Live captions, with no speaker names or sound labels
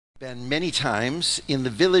Been many times in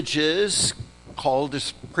the villages, called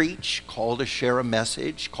to preach, called to share a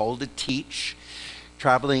message, called to teach,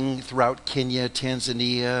 traveling throughout Kenya,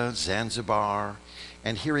 Tanzania, Zanzibar,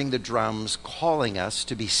 and hearing the drums calling us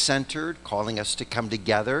to be centered, calling us to come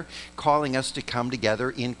together, calling us to come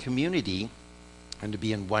together in community and to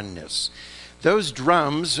be in oneness. Those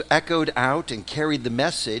drums echoed out and carried the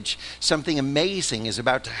message, something amazing is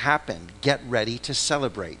about to happen. Get ready to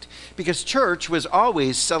celebrate. Because church was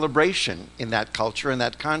always celebration in that culture, in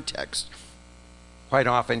that context. Quite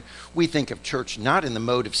often, we think of church not in the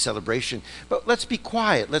mode of celebration, but let's be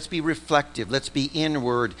quiet, let's be reflective, let's be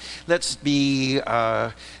inward, let's be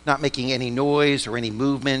not making any noise or any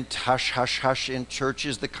movement. Hush, hush, hush in church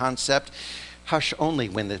is the concept. Hush only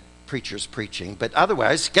when the preacher's preaching, but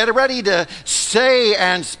otherwise, get ready to say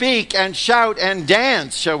and speak and shout and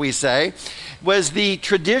dance, shall we say, was the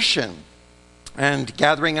tradition. And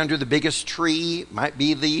gathering under the biggest tree might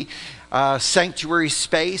be the sanctuary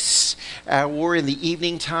space, or in the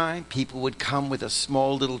evening time, people would come with a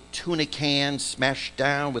small little tuna can smashed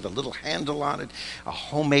down with a little handle on it, a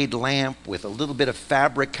homemade lamp with a little bit of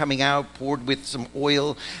fabric coming out, poured with some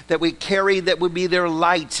oil that we carry that would be their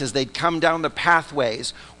lights as they'd come down the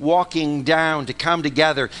pathways, walking down to come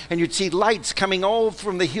together. And you'd see lights coming all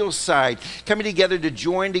from the hillside, coming together to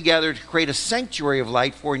join together to create a sanctuary of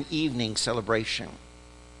light for an evening celebration.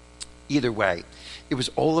 Either way, it was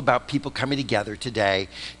all about people coming together today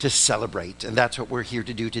to celebrate, and that's what we're here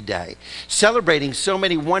to do today. Celebrating so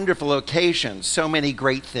many wonderful occasions, so many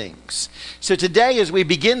great things. So today, as we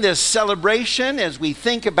begin this celebration, as we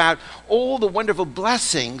think about all the wonderful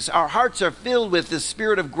blessings, our hearts are filled with the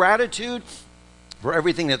spirit of gratitude for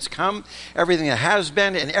everything that's come, everything that has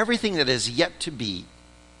been, and everything that is yet to be.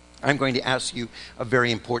 I'm going to ask you a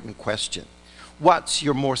very important question. What's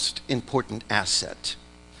your most important asset?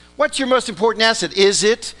 What's your most important asset? Is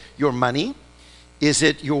it your money? Is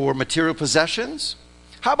it your material possessions?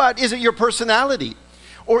 How about, is it your personality?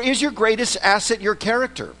 Or is your greatest asset your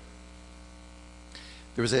character?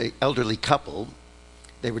 There was an elderly couple.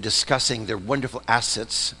 They were discussing their wonderful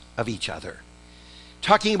assets of each other,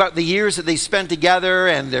 talking about the years that they spent together,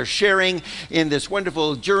 and they're sharing in this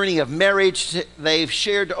wonderful journey of marriage. They've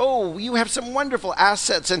shared, oh, you have some wonderful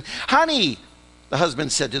assets. And honey, the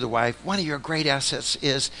husband said to the wife, one of your great assets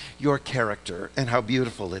is your character and how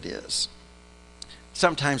beautiful it is.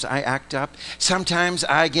 Sometimes I act up. Sometimes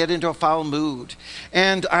I get into a foul mood.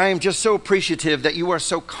 And I am just so appreciative that you are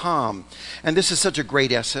so calm. And this is such a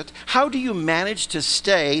great asset. How do you manage to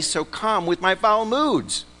stay so calm with my foul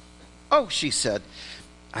moods? Oh, she said,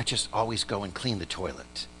 I just always go and clean the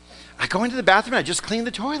toilet. I go into the bathroom and I just clean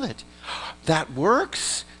the toilet. That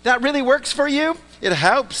works? That really works for you? It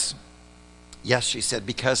helps. Yes, she said,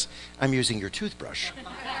 because I'm using your toothbrush.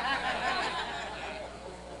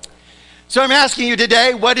 So I'm asking you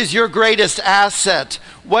today, what is your greatest asset?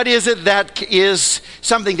 What is it that is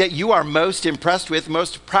something that you are most impressed with,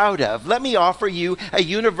 most proud of? Let me offer you a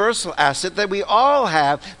universal asset that we all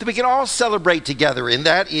have, that we can all celebrate together, and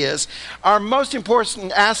that is our most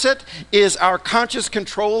important asset is our conscious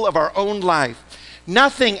control of our own life.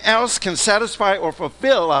 Nothing else can satisfy or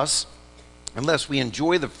fulfill us unless we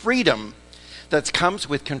enjoy the freedom that comes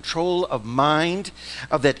with control of mind,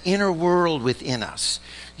 of that inner world within us.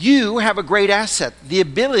 You have a great asset, the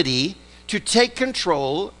ability to take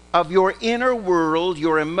control of your inner world,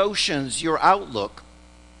 your emotions, your outlook,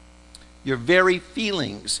 your very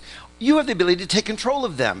feelings. You have the ability to take control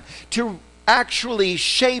of them, to actually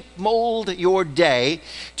shape, mold your day,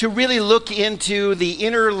 to really look into the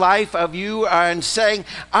inner life of you and saying,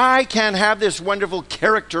 I can have this wonderful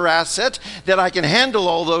character asset that I can handle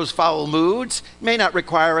all those foul moods. May not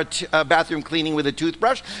require a bathroom cleaning with a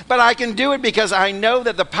toothbrush, but I can do it because I know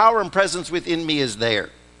that the power and presence within me is there.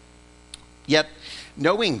 Yet,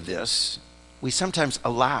 knowing this, we sometimes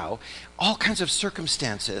allow all kinds of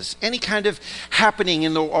circumstances, any kind of happening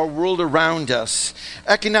in our world around us,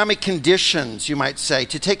 economic conditions, you might say,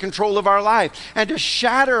 to take control of our life and to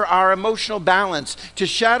shatter our emotional balance, to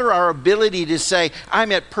shatter our ability to say,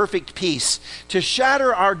 I'm at perfect peace, to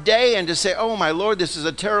shatter our day and to say, oh my Lord, this is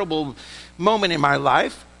a terrible moment in my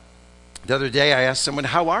life. The other day I asked someone,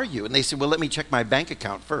 how are you? And they said, well, let me check my bank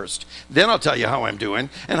account first. Then I'll tell you how I'm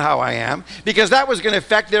doing and how I am, because that was going to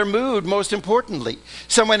affect their mood most importantly.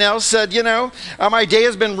 Someone else said, my day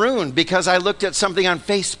has been ruined because I looked at something on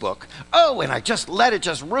Facebook. Oh, and I just let it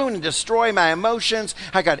just ruin and destroy my emotions.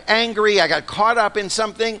 I got angry. I got caught up in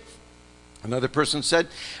something. Another person said,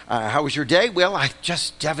 how was your day? Well, I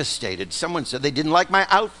just devastated. Someone said they didn't like my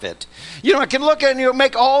outfit. I can look at and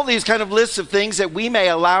make all these kind of lists of things that we may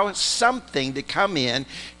allow something to come in,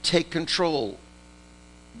 take control.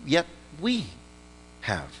 yet we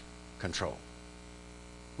have control.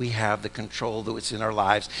 We have the control that's in our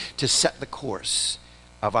lives to set the course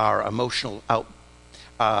of our emotional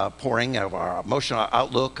outpouring, of our emotional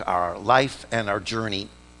outlook, our life, and our journey.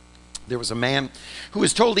 There was a man who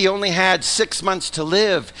was told he only had 6 months to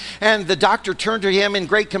live, and the doctor turned to him in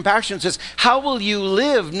great compassion and says, "How will you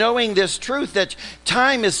live knowing this truth that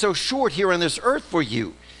time is so short here on this earth for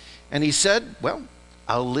you?" And he said, "Well,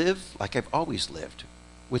 I'll live like I've always lived,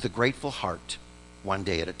 with a grateful heart, one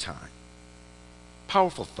day at a time."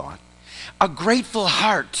 Powerful thought. A grateful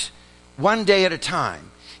heart, one day at a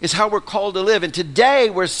time, is how we're called to live. And today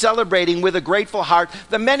we're celebrating with a grateful heart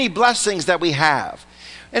the many blessings that we have.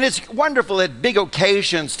 And it's wonderful at big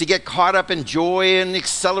occasions to get caught up in joy and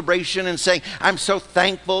celebration and saying, "I'm so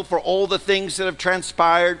thankful for all the things that have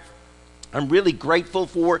transpired. I'm really grateful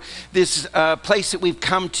for this place that we've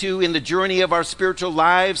come to in the journey of our spiritual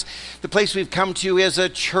lives, the place we've come to as a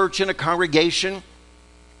church and a congregation."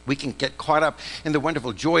 We can get caught up in the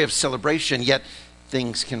wonderful joy of celebration, yet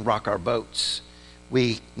things can rock our boats.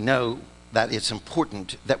 We know that it's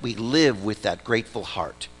important that we live with that grateful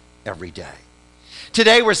heart every day.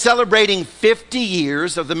 Today we're celebrating 50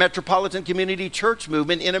 years of the Metropolitan Community Church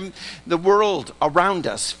movement in the world around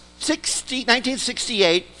us.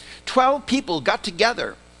 1968, 12 people got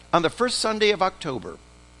together on the first Sunday of October.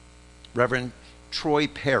 Reverend Troy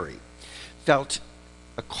Perry felt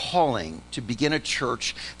a calling to begin a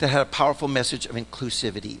church that had a powerful message of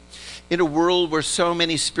inclusivity. In a world where so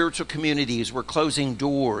many spiritual communities were closing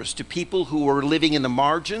doors to people who were living in the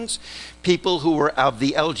margins, people who were of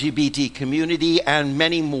the LGBT community, and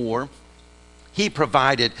many more, he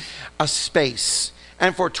provided a space.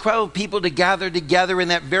 And for 12 people to gather together in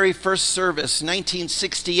that very first service,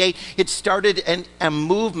 1968, it started a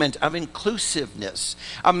movement of inclusiveness,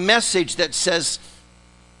 a message that says,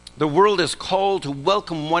 the world is called to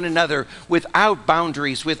welcome one another without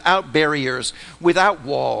boundaries, without barriers, without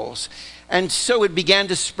walls. And so it began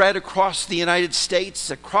to spread across the United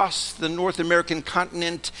States, across the North American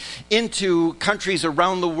continent, into countries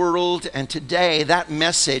around the world. And today that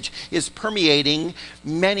message is permeating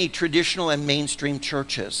many traditional and mainstream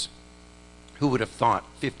churches. Who would have thought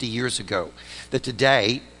 50 years ago that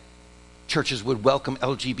today churches would welcome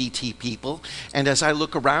LGBT people? And as I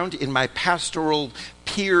look around in my pastoral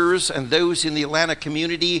peers and those in the Atlanta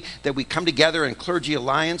community that we come together in clergy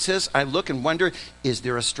alliances, I look and wonder, is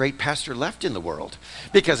there a straight pastor left in the world?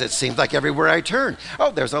 Because it seems like everywhere I turn,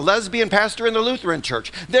 oh, there's a lesbian pastor in the Lutheran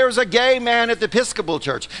church. There's a gay man at the Episcopal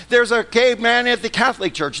church. There's a gay man at the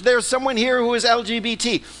Catholic church. There's someone here who is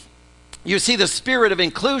LGBT. You see, the spirit of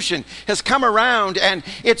inclusion has come around and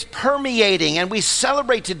it's permeating, and we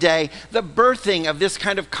celebrate today the birthing of this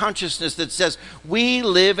kind of consciousness that says we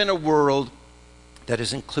live in a world that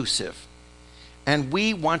is inclusive. And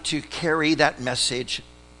we want to carry that message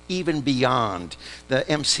even beyond the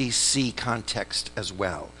MCC context as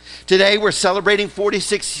well. Today we're celebrating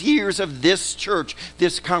 46 years of this church,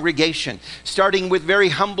 this congregation, starting with very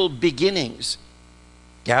humble beginnings,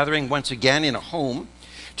 gathering once again in a home,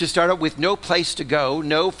 to start out with no place to go,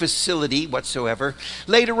 no facility whatsoever.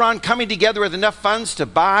 Later on, coming together with enough funds to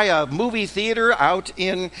buy a movie theater out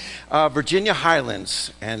in Virginia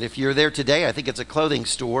Highlands. And if you're there today, I think it's a clothing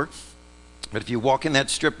store. But if you walk in that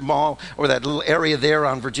strip mall or that little area there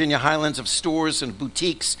on Virginia Highlands of stores and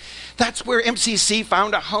boutiques, that's where MCC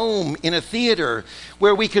found a home in a theater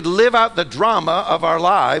where we could live out the drama of our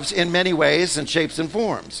lives in many ways and shapes and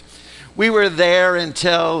forms. We were there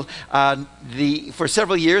until for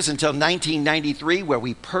several years, until 1993, where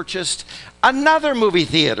we purchased another movie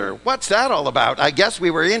theater. What's that all about? I guess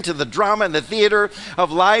we were into the drama and the theater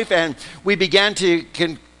of life, and we began to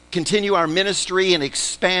continue our ministry and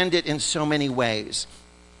expand it in so many ways.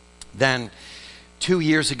 Then 2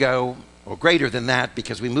 years ago, or greater than that,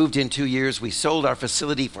 because we moved in 2 years, we sold our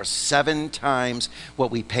facility for 7 times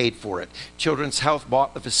what we paid for it. Children's Health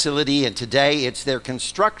bought the facility, and today it's their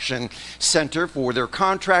construction center for their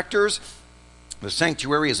contractors. The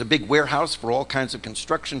sanctuary is a big warehouse for all kinds of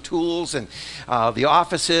construction tools, and the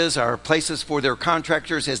offices are places for their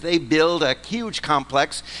contractors as they build a huge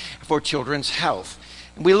complex for Children's Health.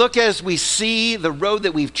 We look as we see the road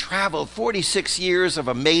that we've traveled, 46 years of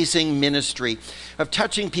amazing ministry, of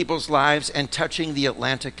touching people's lives and touching the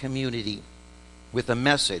Atlanta community with a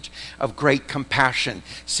message of great compassion,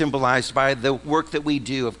 symbolized by the work that we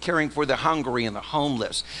do of caring for the hungry and the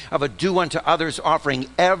homeless, of a do unto others offering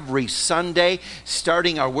every Sunday,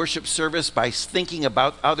 starting our worship service by thinking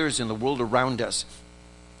about others in the world around us,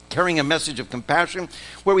 carrying a message of compassion,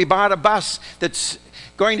 where we bought a bus that's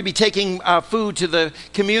going to be taking food to the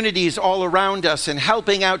communities all around us and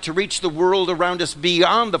helping out to reach the world around us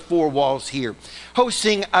beyond the four walls here.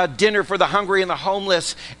 Hosting a dinner for the hungry and the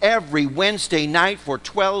homeless every Wednesday night for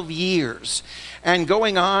 12 years. And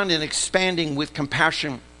going on and expanding with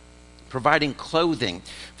compassion, providing clothing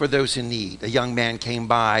for those in need. A young man came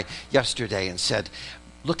by yesterday and said,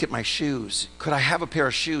 "Look at my shoes. Could I have a pair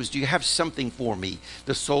of shoes? Do you have something for me?"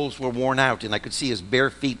 The soles were worn out, and I could see his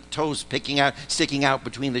bare feet, toes sticking out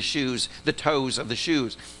between the shoes, the toes of the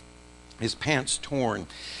shoes. His pants torn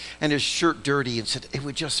and his shirt dirty, and said it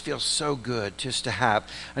would just feel so good just to have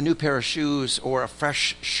a new pair of shoes or a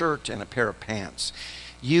fresh shirt and a pair of pants.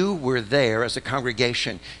 You were there as a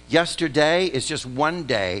congregation. Yesterday is just one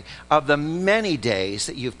day of the many days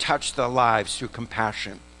that you've touched the lives through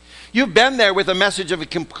compassion. You've been there with a message of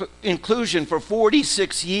inclusion for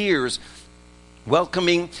 46 years,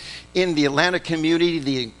 welcoming in the Atlanta community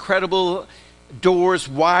the incredible doors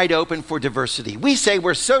wide open for diversity. We say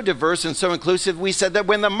we're so diverse and so inclusive, we said that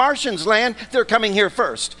when the Martians land, they're coming here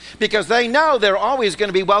first because they know they're always going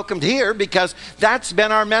to be welcomed here, because that's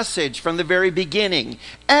been our message from the very beginning.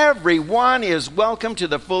 Everyone is welcome to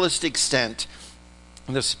the fullest extent.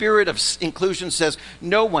 And the spirit of inclusion says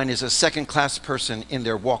no one is a second-class person in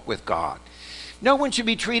their walk with God. No one should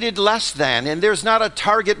be treated less than, and there's not a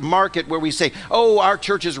target market where we say, oh, our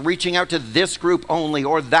church is reaching out to this group only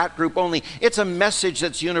or that group only. It's a message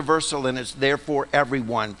that's universal, and it's there for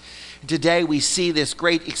everyone. Today we see this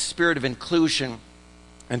great spirit of inclusion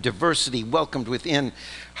and diversity welcomed within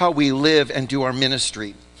how we live and do our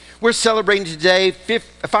ministry. We're celebrating today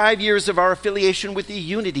 5 years of our affiliation with the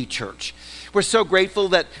Unity Church. We're so grateful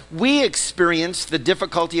that we experienced the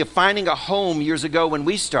difficulty of finding a home years ago when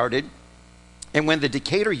we started. And when the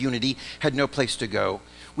Decatur Unity had no place to go,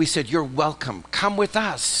 we said, you're welcome. Come with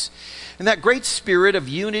us. And that great spirit of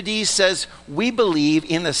unity says we believe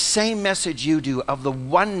in the same message you do of the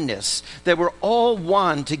oneness, that we're all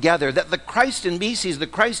one together, that the Christ in me sees the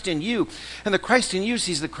Christ in you, and the Christ in you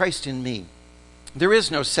sees the Christ in me. There is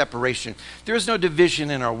no separation. There is no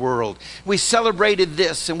division in our world. We celebrated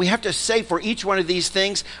this, and we have to say for each one of these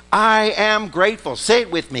things, I am grateful. Say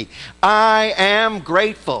it with me. I am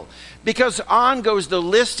grateful. Because on goes the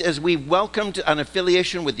list as we welcomed an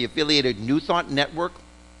affiliation with the affiliated New Thought Network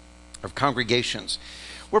of congregations.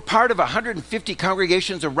 We're part of 150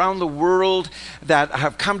 congregations around the world that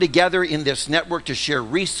have come together in this network to share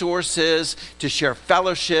resources, to share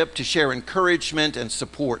fellowship, to share encouragement and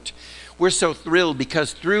support. We're so thrilled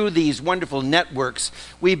because through these wonderful networks,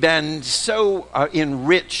 we've been so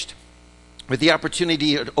enriched with the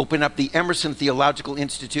opportunity to open up the Emerson Theological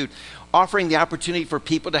Institute, offering the opportunity for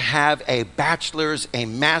people to have a bachelor's, a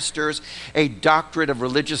master's, a doctorate of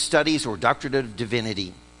religious studies, or doctorate of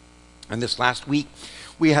divinity. And this last week,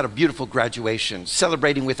 we had a beautiful graduation,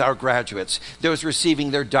 celebrating with our graduates, those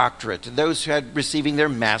receiving their doctorate, those who had receiving their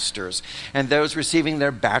master's, and those receiving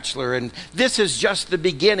their bachelor. And this is just the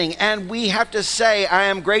beginning, and we have to say, I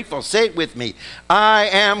am grateful. Say it with me. I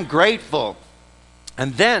am grateful.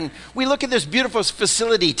 And then we look at this beautiful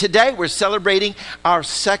facility. Today we're celebrating our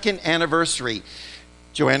 2nd anniversary.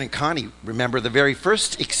 Joanne and Connie remember the very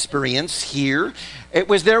first experience here. It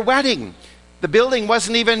was their wedding. The building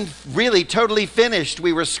wasn't even really totally finished.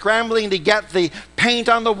 We were scrambling to get the paint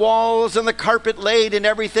on the walls and the carpet laid and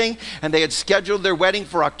everything. And they had scheduled their wedding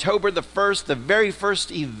for October the 1st. The very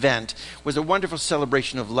first event was a wonderful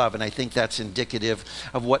celebration of love. And I think that's indicative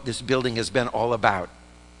of what this building has been all about.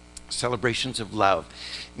 Celebrations of love,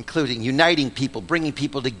 including uniting people, bringing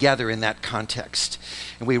people together in that context.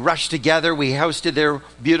 And we rushed together. We hosted their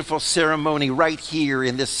beautiful ceremony right here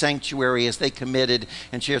in this sanctuary as they committed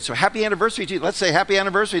and shared. So happy anniversary to you. Let's say happy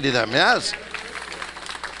anniversary to them. Yes.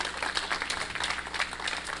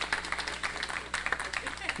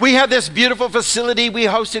 We have this beautiful facility. We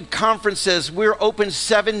hosted conferences. We're open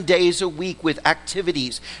 7 days a week with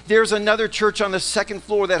activities. There's another church on the 2nd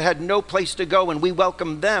floor that had no place to go, and we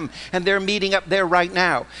welcome them, and they're meeting up there right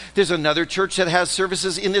now. There's another church that has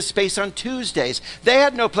services in this space on Tuesdays. They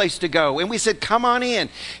had no place to go, and we said, come on in.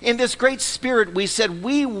 In this great spirit, we said,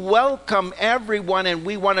 we welcome everyone, and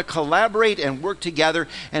we want to collaborate and work together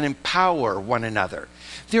and empower one another.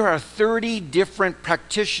 There are 30 different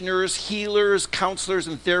practitioners, healers, counselors,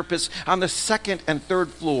 and therapists on the 2nd and 3rd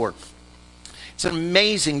floor. It's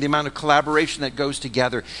amazing the amount of collaboration that goes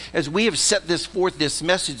together. As we have set this forth, this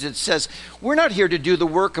message that says, we're not here to do the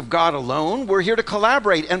work of God alone. We're here to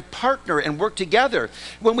collaborate and partner and work together.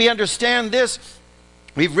 When we understand this,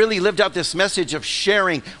 We've really lived out this message of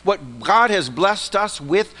sharing what God has blessed us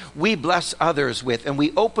with, we bless others with. And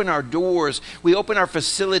we open our doors, we open our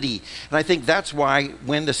facility. And I think that's why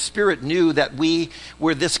when the Spirit knew that we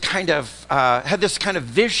were this kind of, had this kind of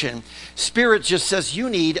vision, Spirit just says, you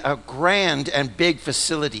need a grand and big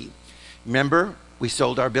facility. Remember, we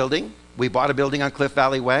sold our building. We bought a building on Cliff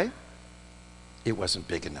Valley Way. It wasn't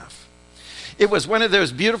big enough. It was one of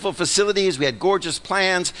those beautiful facilities. We had gorgeous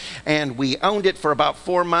plans, and we owned it for about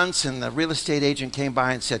 4 months, and the real estate agent came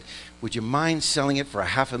by and said, would you mind selling it for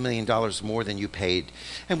 $500,000 more than you paid?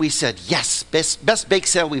 And we said, yes, best bake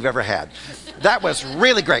sale we've ever had. That was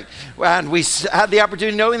really great. And we had the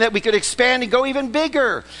opportunity knowing that we could expand and go even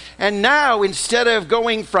bigger. And now, instead of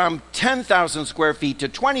going from 10,000 square feet to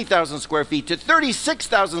 20,000 square feet to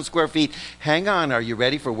 36,000 square feet, hang on, are you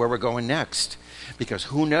ready for where we're going next? Because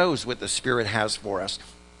who knows what the Spirit has for us.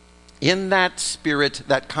 In that spirit,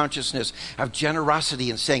 that consciousness of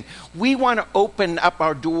generosity and saying, we want to open up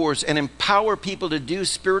our doors and empower people to do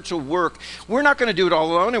spiritual work. We're not going to do it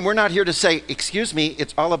all alone, and we're not here to say, excuse me,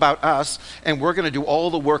 it's all about us, and we're going to do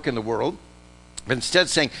all the work in the world. But instead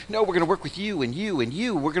saying, no, we're going to work with you and you and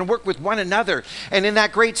you. We're going to work with one another. And in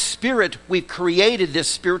that great spirit, we've created this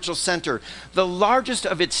spiritual center, the largest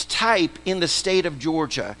of its type in the state of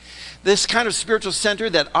Georgia. This kind of spiritual center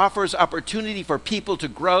that offers opportunity for people to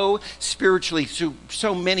grow spiritually through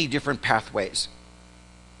so many different pathways.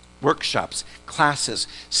 Workshops, classes,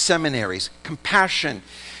 seminaries, compassion,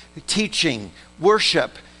 teaching,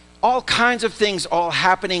 worship, all kinds of things all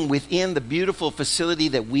happening within the beautiful facility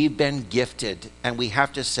that we've been gifted. And we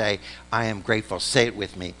have to say, I am grateful. Say it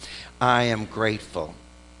with me. I am grateful.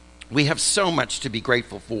 We have so much to be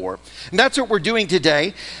grateful for. And that's what we're doing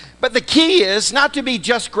today. But the key is not to be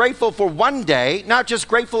just grateful for one day, not just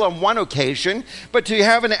grateful on one occasion, but to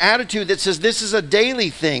have an attitude that says this is a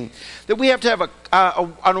daily thing. That we have to have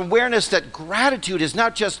an awareness that gratitude is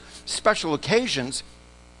not just special occasions.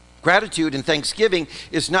 Gratitude and thanksgiving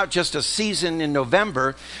is not just a season in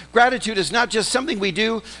November. Gratitude is not just something we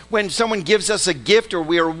do when someone gives us a gift or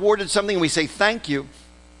we are awarded something and we say thank you.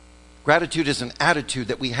 Gratitude is an attitude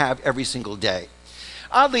that we have every single day.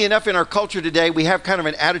 Oddly enough, in our culture today, we have kind of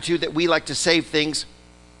an attitude that we like to save things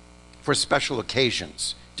for special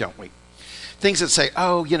occasions, don't we? Things that say,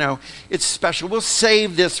 oh, you know, it's special. We'll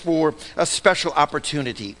save this for a special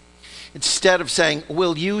opportunity. Instead of saying,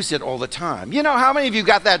 we'll use it all the time. You know, how many of you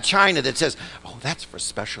got that china that says, oh, that's for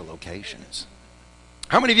special occasions?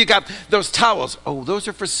 How many of you got those towels? Oh, those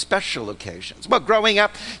are for special occasions. Well, growing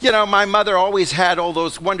up, you know, my mother always had all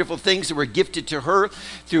those wonderful things that were gifted to her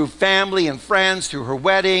through family and friends, through her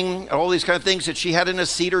wedding, all these kind of things that she had in a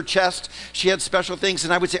cedar chest. She had special things,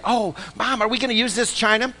 and I would say, oh, Mom, are we going to use this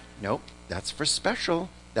china? Nope, that's for special.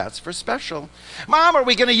 That's for special. Mom, are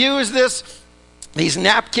we going to use these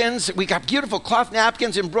napkins? We got beautiful cloth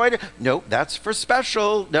napkins embroidered. No, that's for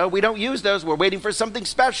special. No, we don't use those. We're waiting for something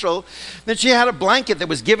special. Then she had a blanket that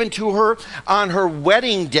was given to her on her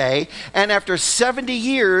wedding day. And after 70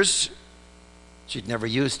 years, she'd never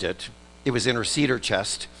used it. It was in her cedar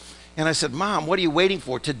chest. And I said, Mom, what are you waiting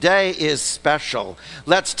for? Today is special.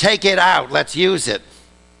 Let's take it out. Let's use it.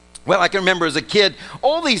 Well, I can remember as a kid,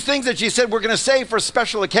 all these things that she said we're going to save for a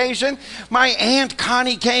special occasion. My Aunt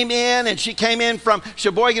Connie came in, and she came in from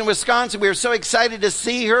Sheboygan, Wisconsin. We were so excited to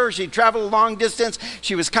see her. She traveled a long distance.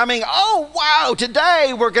 She was coming. Oh, wow,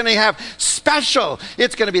 today we're going to have special.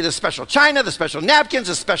 It's going to be the special china, the special napkins,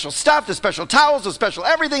 the special stuff, the special towels, the special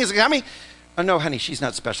everything is coming. Oh, no, honey, she's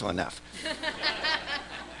not special enough.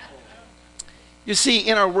 You see,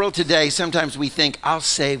 in our world today, sometimes we think, I'll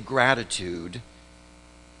save gratitude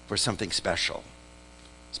for something special.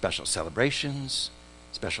 Special celebrations,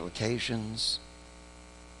 special occasions.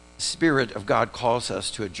 The Spirit of God calls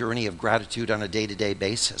us to a journey of gratitude on a day-to-day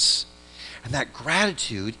basis. And that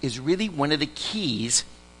gratitude is really one of the keys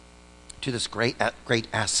to this great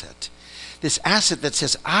asset. This asset that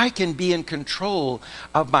says, I can be in control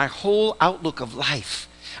of my whole outlook of life.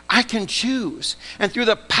 I can choose. And through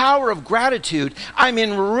the power of gratitude, I'm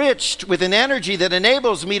enriched with an energy that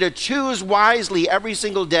enables me to choose wisely every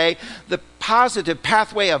single day the positive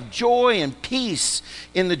pathway of joy and peace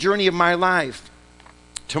in the journey of my life.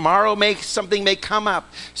 Tomorrow something may come up.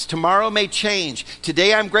 Tomorrow may change.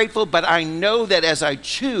 Today I'm grateful, but I know that as I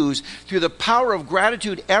choose through the power of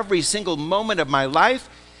gratitude every single moment of my life,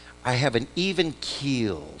 I have an even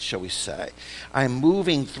keel, shall we say. I'm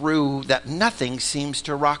moving through that nothing seems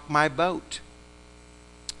to rock my boat.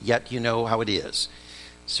 Yet you know how it is.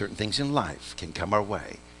 Certain things in life can come our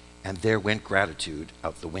way, and there went gratitude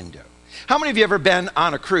out the window. How many of you ever been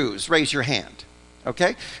on a cruise? Raise your hand.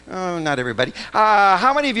 Okay? Oh, not everybody.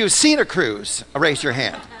 How many of you have seen a cruise? Raise your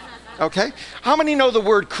hand. Okay? How many know the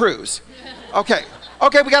word cruise? Okay.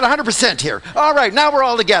 Okay, we got 100% here. All right, now we're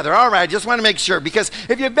all together. All right, just want to make sure, because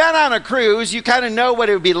if you've been on a cruise, you kind of know what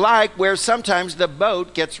it would be like where sometimes the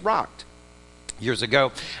boat gets rocked. Years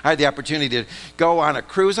ago, I had the opportunity to go on a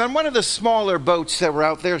cruise on one of the smaller boats that were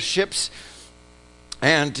out there, ships.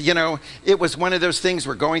 And, it was one of those things,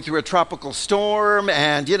 we're going through a tropical storm,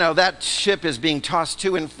 and, that ship is being tossed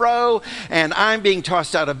to and fro, and I'm being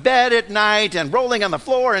tossed out of bed at night and rolling on the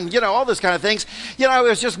floor and, all those kind of things. It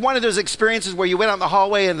was just one of those experiences where you went out in the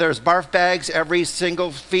hallway and there's barf bags every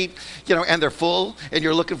single feet, and they're full, and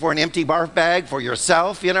you're looking for an empty barf bag for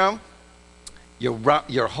yourself,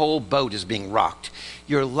 Your whole boat is being rocked.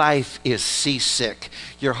 Your life is seasick.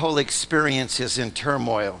 Your whole experience is in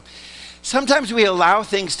turmoil. Sometimes we allow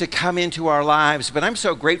things to come into our lives, but I'm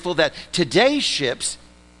so grateful that today's ships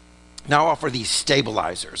now offer these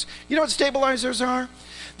stabilizers. You know what stabilizers are?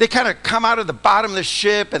 They kind of come out of the bottom of the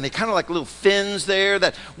ship, and they kind of like little fins there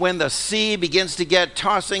that when the sea begins to get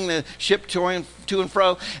tossing the ship to and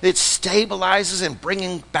fro, it stabilizes and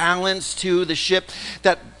bringing balance to the ship.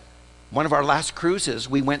 That one of our last cruises,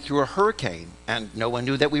 we went through a hurricane, and no one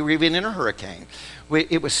knew that we were even in a hurricane.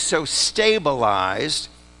 It was so stabilized.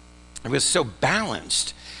 It was so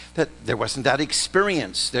balanced that there wasn't that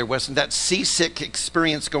experience. There wasn't that seasick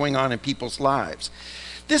experience going on in people's lives.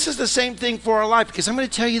 This is the same thing for our life, because I'm going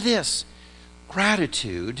to tell you this.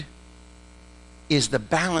 Gratitude is the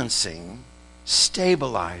balancing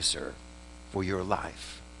stabilizer for your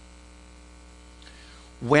life.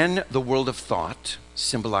 When the world of thought,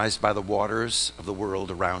 symbolized by the waters of the world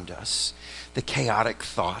around us, the chaotic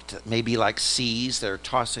thought that may be like seas that are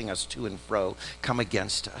tossing us to and fro, come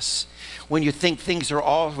against us. When you think things are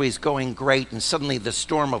always going great and suddenly the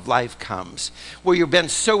storm of life comes, where you've been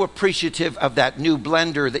so appreciative of that new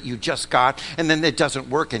blender that you just got, and then it doesn't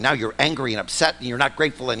work, and now you're angry and upset and you're not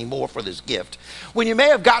grateful anymore for this gift. When you may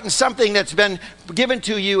have gotten something that's been given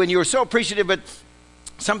to you and you were so appreciative, but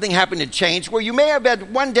something happened to change, where you may have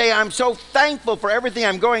had one day, I'm so thankful for everything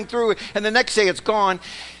I'm going through, and the next day it's gone.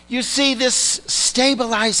 You see, this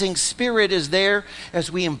stabilizing spirit is there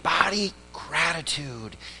as we embody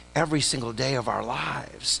gratitude every single day of our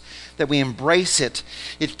lives, that we embrace it.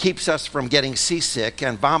 It keeps us from getting seasick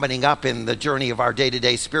and vomiting up in the journey of our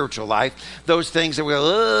day-to-day spiritual life. Those things that we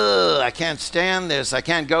go, ugh, I can't stand this, I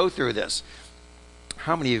can't go through this.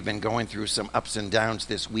 How many of you have been going through some ups and downs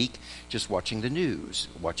this week just watching the news,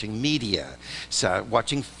 watching media,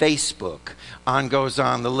 watching Facebook? On goes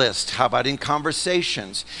on the list. How about in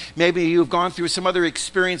conversations? Maybe you've gone through some other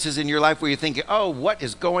experiences in your life where you're thinking, oh, what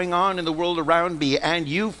is going on in the world around me? And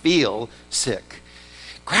you feel sick.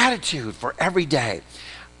 Gratitude for every day.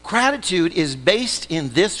 Gratitude is based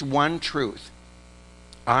in this one truth.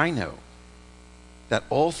 I know that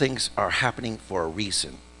all things are happening for a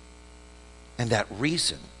reason. And that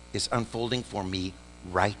reason is unfolding for me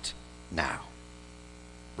right now.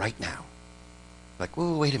 Right now. Like,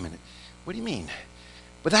 whoa, wait a minute. What do you mean?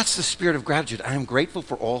 But that's the spirit of gratitude. I am grateful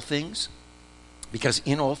for all things, because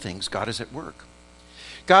in all things, God is at work.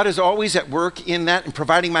 God is always at work in that and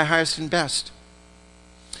providing my highest and best.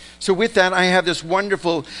 So with that, I have this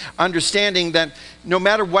wonderful understanding that no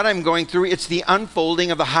matter what I'm going through, it's the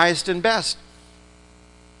unfolding of the highest and best.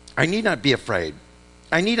 I need not be afraid.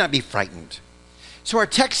 I need not be frightened. So our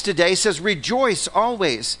text today says, rejoice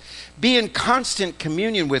always. Be in constant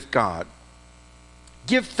communion with God.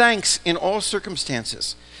 Give thanks in all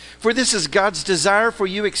circumstances, for this is God's desire for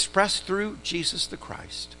you expressed through Jesus the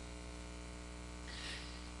Christ.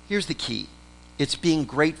 Here's the key. It's being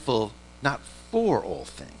grateful not for all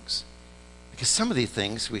things. Because some of these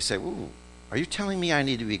things we say, ooh, are you telling me I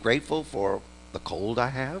need to be grateful for the cold I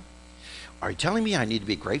have? Are you telling me I need to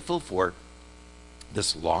be grateful for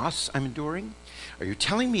this loss I'm enduring? Are you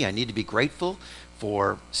telling me I need to be grateful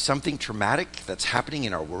for something traumatic that's happening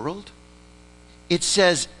in our world? It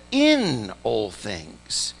says in all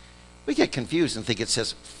things. We get confused and think it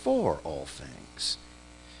says for all things.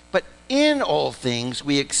 But in all things,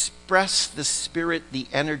 we express the spirit, the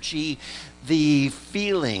energy, the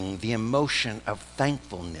feeling, the emotion of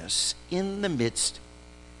thankfulness in the midst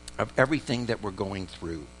of everything that we're going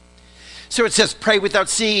through. So it says, pray without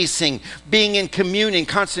ceasing, being in communion,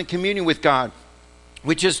 constant communion with God,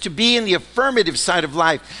 which is to be in the affirmative side of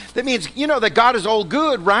life. That means, you know that God is all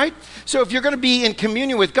good, right? So if you're going to be in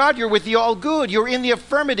communion with God, you're with the all good. You're in the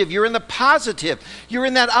affirmative. You're in the positive. You're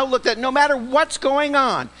in that outlook that no matter what's going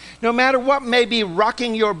on, no matter what may be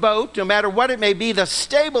rocking your boat, no matter what it may be, the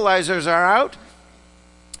stabilizers are out.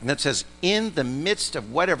 And that says, in the midst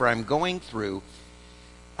of whatever I'm going through,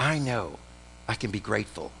 I know I can be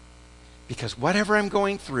grateful. Because whatever I'm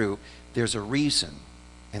going through, there's a reason.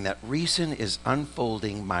 And that reason is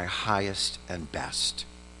unfolding my highest and best.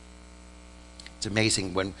 It's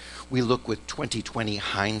amazing when we look with 2020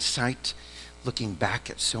 hindsight, looking back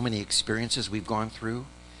at so many experiences we've gone through,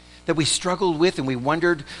 that we struggled with and we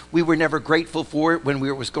wondered, we were never grateful for it when we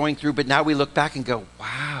was going through, but now we look back and go,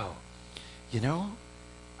 wow,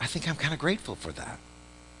 I think I'm kind of grateful for that.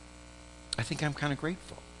 I think I'm kind of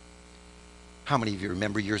grateful. How many of you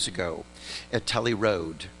remember years ago at Tully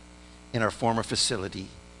Road in our former facility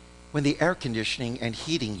when the air conditioning and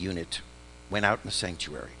heating unit went out in the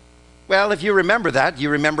sanctuary? Well, if you remember that, you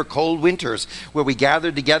remember cold winters where we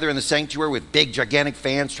gathered together in the sanctuary with big, gigantic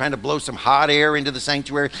fans trying to blow some hot air into the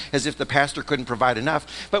sanctuary as if the pastor couldn't provide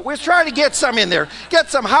enough. But we're trying to get some in there, get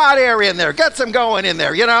some hot air in there, get some going in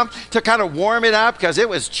there, to kind of warm it up because it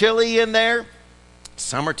was chilly in there.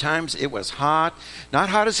 Summer times it was hot, not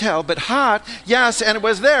hot as hell, but hot, yes, and it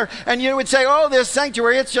was there. And you would say, oh, this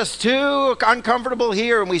sanctuary, it's just too uncomfortable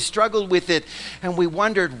here. And we struggled with it, and we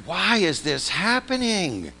wondered, why is this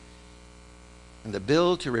happening? And the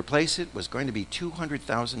bill to replace it was going to be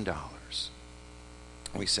 $200,000. And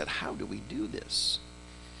we said, how do we do this?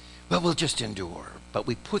 Well, we'll just endure. But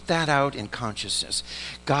we put that out in consciousness.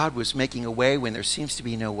 God was making a way when there seems to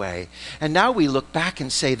be no way. And now we look back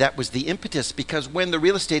and say that was the impetus, because when the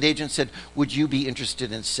real estate agent said, would you be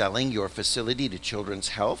interested in selling your facility to Children's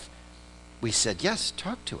Health? We said, yes,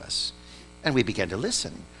 talk to us. And we began to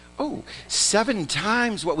listen. Oh, 7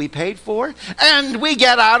 times what we paid for? And we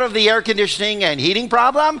get out of the air conditioning and heating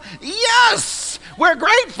problem? Yes! We're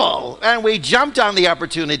grateful. And we jumped on the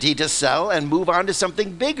opportunity to sell and move on to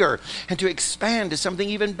something bigger and to expand to something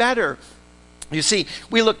even better. You see,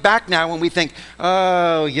 we look back now and we think,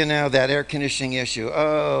 oh, that air conditioning issue.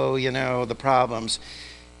 Oh, the problems.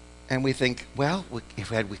 And we think, well,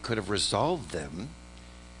 if we could have resolved them,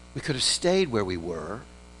 we could have stayed where we were.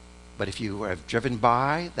 But if you have driven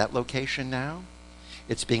by that location now,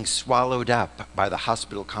 it's being swallowed up by the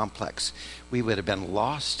hospital complex. We would have been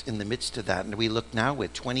lost in the midst of that. And we look now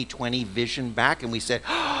with 2020 vision back and we say,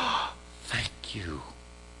 oh, thank you.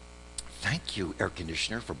 Thank you, air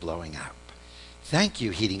conditioner, for blowing up. Thank you,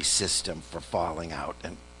 heating system, for falling out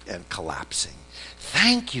and collapsing.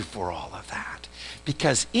 Thank you for all of that.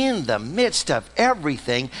 Because in the midst of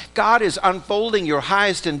everything, God is unfolding your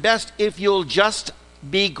highest and best if you'll just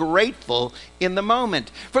be grateful in the moment.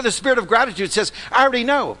 For the spirit of gratitude says, I already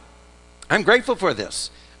know. I'm grateful for this.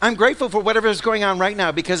 I'm grateful for whatever is going on right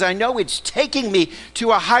now because I know it's taking me to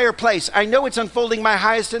a higher place. I know it's unfolding my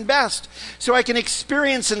highest and best. So I can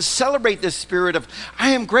experience and celebrate this spirit of, I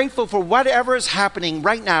am grateful for whatever is happening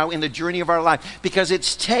right now in the journey of our life because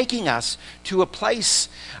it's taking us to a place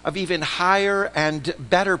of even higher and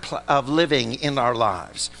better of living in our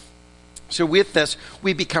lives. So with this,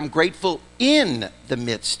 we become grateful in the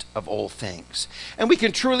midst of all things. And we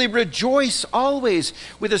can truly rejoice always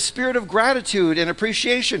with a spirit of gratitude and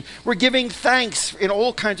appreciation. We're giving thanks in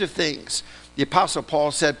all kinds of things. The Apostle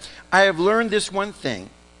Paul said, I have learned this one thing,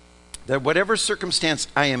 that whatever circumstance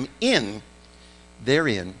I am in,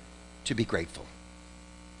 therein to be grateful.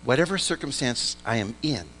 Whatever circumstances I am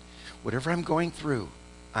in, whatever I'm going through,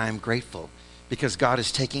 I am grateful because God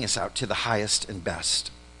is taking us out to the highest and best.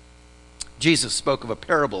 Jesus spoke of a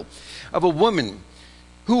parable of a woman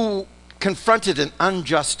who confronted an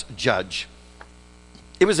unjust judge.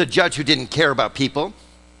 It was a judge who didn't care about people,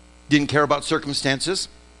 didn't care about circumstances,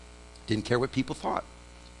 didn't care what people thought.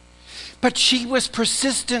 But she was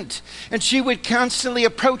persistent, and she would constantly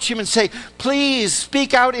approach him and say, please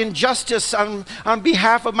speak out in justice on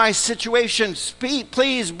behalf of my situation.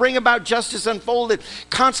 Please bring about justice unfolded.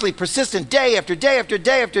 Constantly persistent, day after day after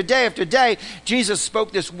day after day after day. Jesus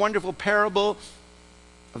spoke this wonderful parable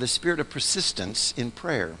of the spirit of persistence in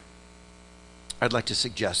prayer. I'd like to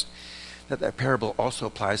suggest that parable also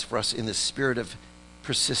applies for us in the spirit of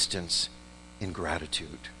persistence in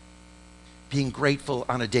gratitude. Being grateful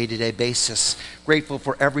on a day-to-day basis, grateful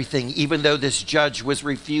for everything, even though this judge was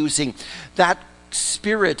refusing. That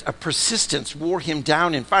spirit of persistence wore him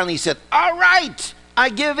down, and finally he said, all right, I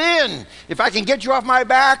give in. If I can get you off my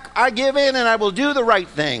back, I give in and I will do the right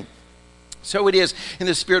thing. So it is in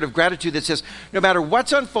the spirit of gratitude that says, no matter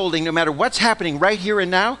what's unfolding, no matter what's happening right here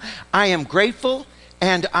and now, I am grateful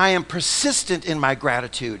and I am persistent in my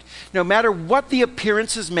gratitude. No matter what the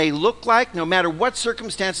appearances may look like, no matter what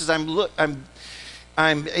circumstances I'm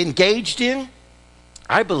engaged in,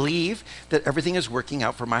 I believe that everything is working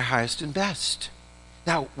out for my highest and best.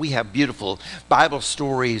 Now, we have beautiful Bible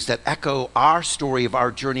stories that echo our story of our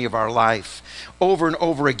journey of our life over and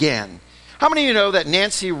over again. How many of you know that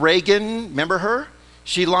Nancy Reagan, remember her?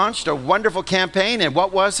 She launched a wonderful campaign, and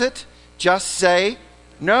what was it? Just say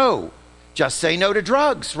no. Just say no to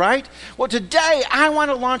drugs, right? Well, today I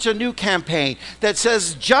want to launch a new campaign that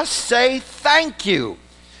says just say thank you.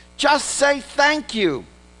 Just say thank you.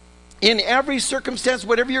 In every circumstance,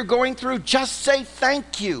 whatever you're going through, just say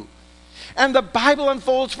thank you. And the Bible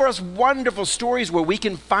unfolds for us wonderful stories where we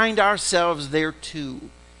can find ourselves there too.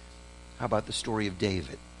 How about the story of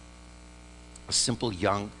David? A simple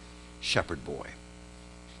young shepherd boy,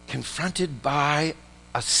 confronted by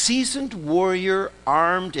a seasoned warrior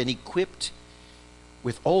armed and equipped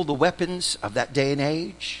with all the weapons of that day and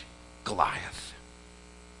age, Goliath.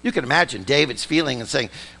 You can imagine David's feeling and saying,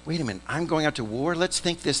 wait a minute, I'm going out to war. Let's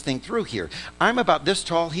think this thing through here. I'm about this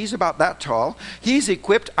tall. He's about that tall. He's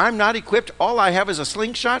equipped. I'm not equipped. All I have is a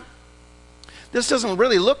slingshot. This doesn't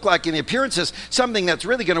really look like in the appearances something that's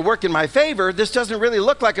really going to work in my favor. This doesn't really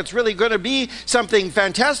look like it's really going to be something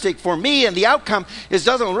fantastic for me. And the outcome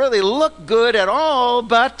doesn't really look good at all.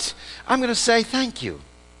 But I'm going to say thank you.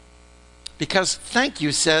 Because thank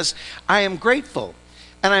you says, I am grateful.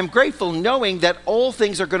 And I'm grateful knowing that all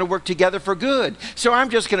things are going to work together for good. So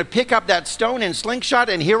I'm just going to pick up that stone and slingshot,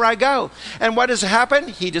 and here I go. And what has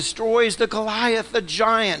happened? He destroys the Goliath, the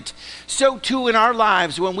giant. So too in our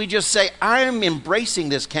lives, when we just say, I am embracing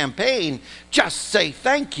this campaign, just say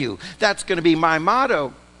thank you. That's going to be my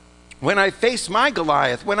motto. When I face my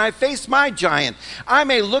Goliath, when I face my giant, I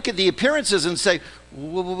may look at the appearances and say,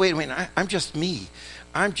 wait a minute, I'm just me.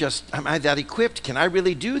 Am I that equipped? Can I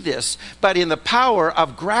really do this? But in the power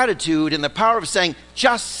of gratitude, in the power of saying,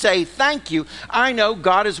 just say thank you, I know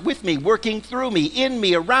God is with me, working through me, in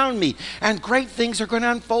me, around me, and great things are going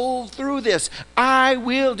to unfold through this. I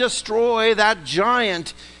will destroy that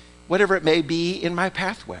giant, whatever it may be in my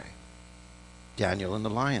pathway. Daniel in the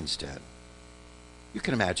lion's den. You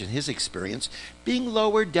can imagine his experience being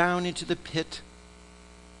lowered down into the pit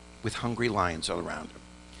with hungry lions all around him.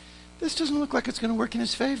 This doesn't look like it's going to work in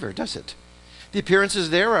his favor, does it? The appearances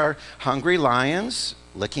there are hungry lions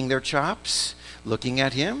licking their chops, looking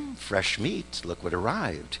at him, fresh meat, look what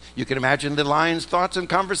arrived. You can imagine the lions' thoughts and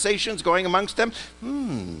conversations going amongst them.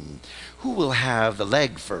 Who will have the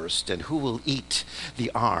leg first, and who will eat the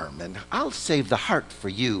arm? And I'll save the heart for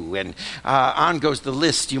you. And on goes the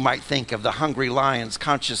list, you might think, of the hungry lion's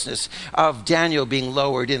consciousness of Daniel being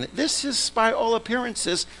lowered in. This is, by all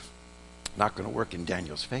appearances, not going to work in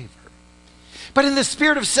Daniel's favor. But in the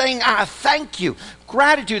spirit of saying, thank you,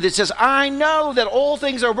 gratitude that says, I know that all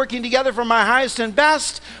things are working together for my highest and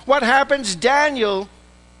best, what happens? Daniel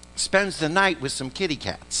spends the night with some kitty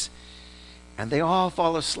cats, and they all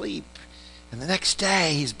fall asleep. And the next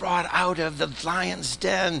day, he's brought out of the lion's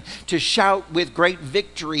den to shout with great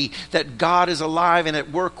victory that God is alive and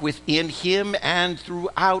at work within him and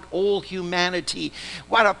throughout all humanity.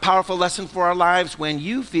 What a powerful lesson for our lives when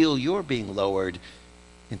you feel you're being lowered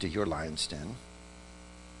into your lion's den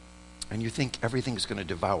and you think everything's going to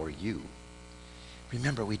devour you.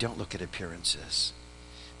 Remember, we don't look at appearances,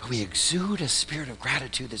 but we exude a spirit of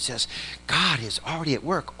gratitude that says, God is already at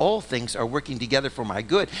work. All things are working together for my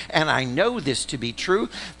good. And I know this to be true,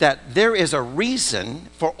 that there is a reason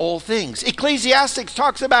for all things. Ecclesiastes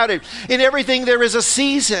talks about it. In everything there is a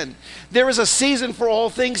season. There is a season for all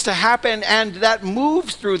things to happen, and that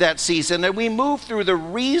moves through that season. And we move through the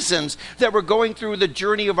reasons that we're going through the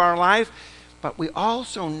journey of our life. But we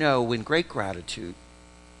also know in great gratitude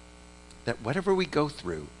that whatever we go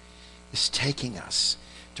through is taking us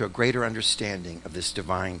to a greater understanding of this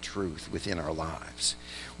divine truth within our lives.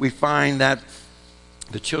 We find that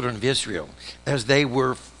the children of Israel, as they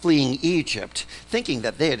were fleeing Egypt, thinking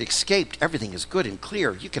that they had escaped, everything is good and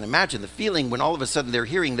clear. You can imagine the feeling when all of a sudden they're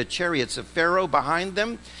hearing the chariots of Pharaoh behind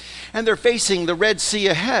them, and they're facing the Red Sea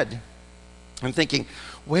ahead. I'm thinking,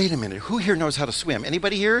 wait a minute, who here knows how to swim?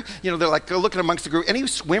 Anybody here? They're like looking amongst the group. Any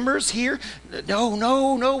swimmers here?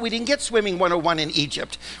 No, we didn't get swimming 101 in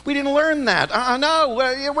Egypt. We didn't learn that. No,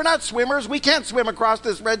 we're not swimmers. We can't swim across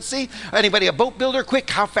this Red Sea. Anybody a boat builder?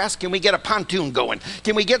 Quick, how fast can we get a pontoon going?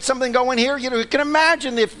 Can we get something going here? You can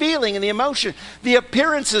imagine the feeling and the emotion. The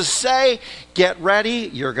appearances say, get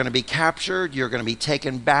ready, you're going to be captured, you're going to be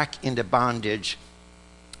taken back into bondage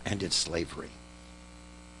and in slavery.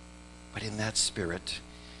 But in that spirit,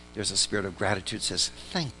 there's a spirit of gratitude that says,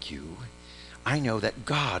 thank you. I know that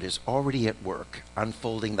God is already at work,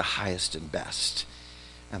 unfolding the highest and best.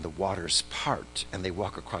 And the waters part, and they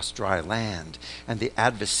walk across dry land, and the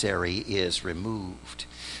adversary is removed.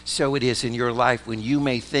 So it is in your life when you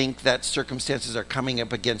may think that circumstances are coming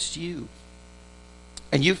up against you.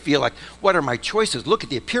 And you feel like, what are my choices? Look at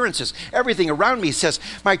the appearances. Everything around me says,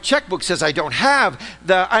 my checkbook says I don't have.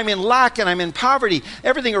 I'm in lack and I'm in poverty.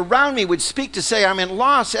 Everything around me would speak to say I'm in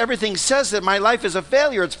loss. Everything says that my life is a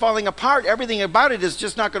failure. It's falling apart. Everything about it is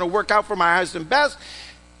just not going to work out for my highest and best.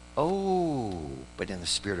 Oh, but in the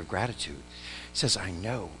spirit of gratitude, it says, I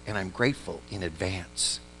know and I'm grateful in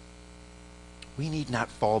advance. We need not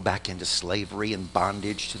fall back into slavery and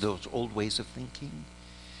bondage to those old ways of thinking,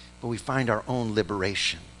 but we find our own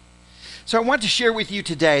liberation. So I want to share with you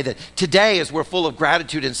today that today, as we're full of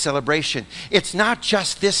gratitude and celebration, it's not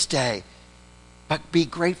just this day, but be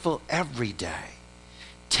grateful every day.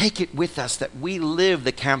 Take it with us that we live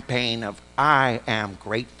the campaign of I am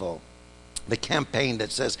grateful. The campaign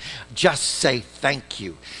that says, just say thank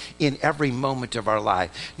you in every moment of our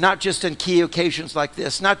life. Not just on key occasions like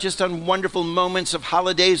this, not just on wonderful moments of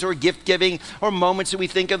holidays or gift giving or moments that we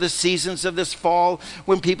think of the seasons of this fall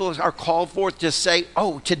when people are called forth to say,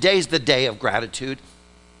 oh, today's the day of gratitude.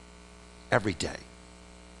 Every day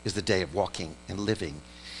is the day of walking and living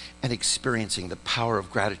and experiencing the power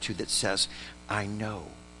of gratitude that says, I know,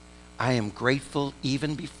 I am grateful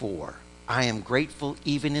even before. I am grateful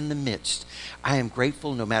even in the midst. I am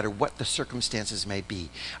grateful no matter what the circumstances may be.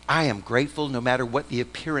 I am grateful no matter what the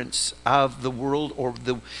appearance of the world or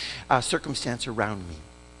the circumstance around me.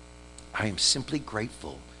 I am simply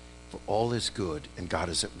grateful for all is good and God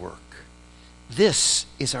is at work. This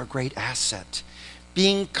is our great asset.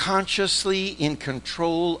 Being consciously in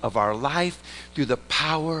control of our life through the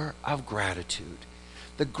power of gratitude.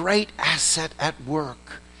 The great asset at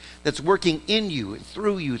work that's working in you and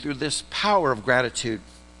through this power of gratitude.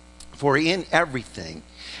 For in everything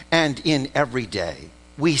and in every day,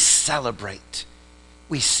 we celebrate.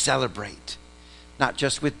 We celebrate, not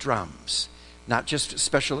just with drums, not just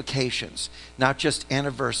special occasions, not just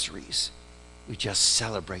anniversaries. We just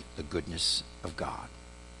celebrate the goodness of God.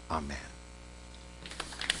 Amen.